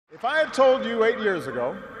If I had told you 8 years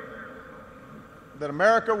ago that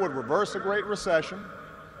America would reverse a Great Recession,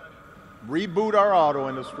 reboot our auto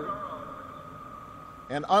industry,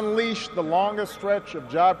 and unleash the longest stretch of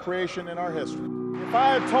job creation in our history, if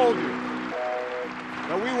I had told you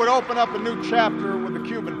that we would open up a new chapter with the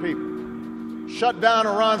Cuban people, shut down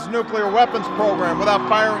Iran's nuclear weapons program without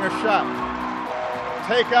firing a shot,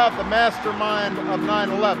 take out the mastermind of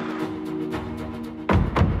 9/11,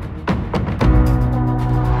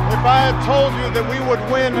 if I had told you that we would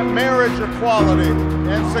win marriage equality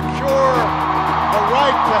and secure the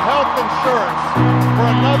right to health insurance for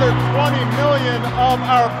another 20 million of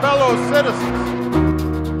our fellow citizens,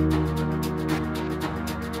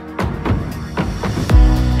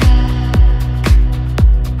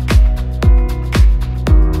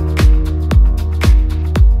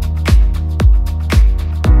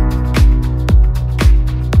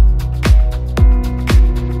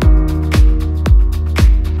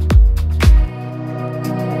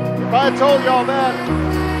 if I told you all that,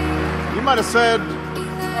 you might have said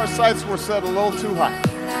our sights were set a little too high.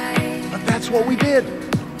 But that's what we did.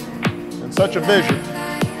 And such a vision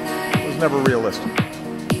was never realistic.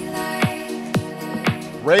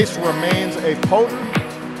 Race remains a potent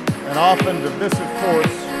and often divisive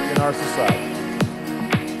force in our society.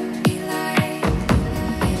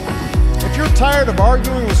 If you're tired of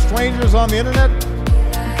arguing with strangers on the internet,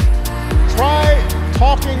 try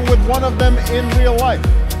talking with one of them in real life.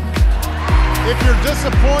 If you're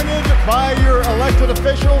disappointed by your elected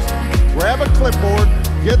officials, grab a clipboard,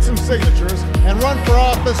 get some signatures, and run for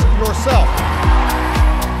office yourself.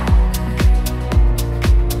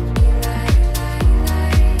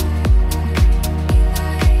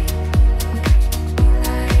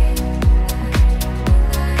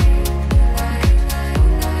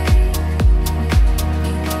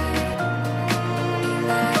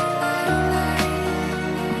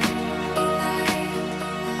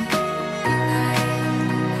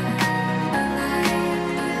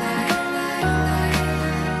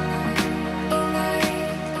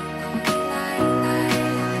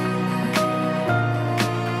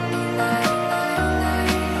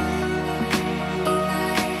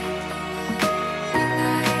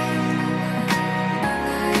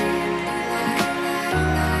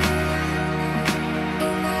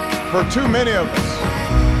 For too many of us,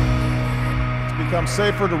 it's become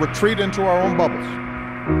safer to retreat into our own bubbles,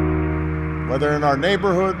 whether in our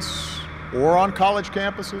neighborhoods or on college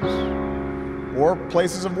campuses or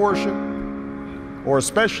places of worship, or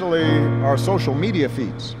especially our social media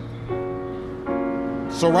feeds.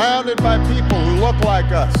 Surrounded by people who look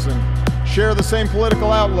like us and share the same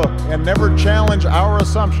political outlook and never challenge our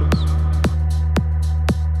assumptions.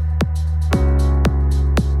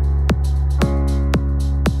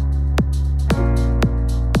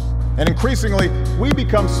 And increasingly, we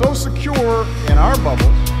become so secure in our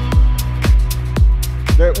bubbles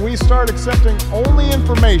that we start accepting only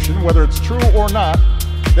information, whether it's true or not,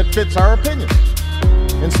 that fits our opinions,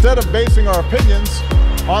 instead of basing our opinions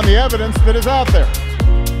on the evidence that is out there.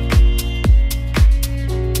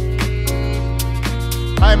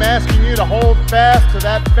 I'm asking you to hold fast to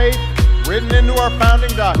that faith written into our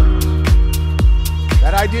founding documents,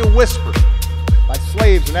 that idea whispered by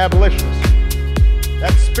slaves and abolitionists,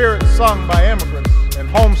 that spirit sung by immigrants and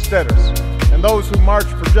homesteaders and those who marched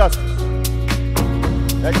for justice.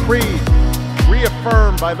 That creed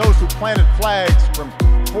reaffirmed by those who planted flags from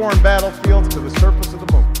foreign battlefields to the surface of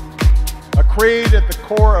the moon. A creed at the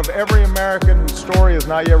core of every American whose story is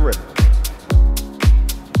not yet written.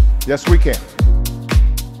 Yes, we can.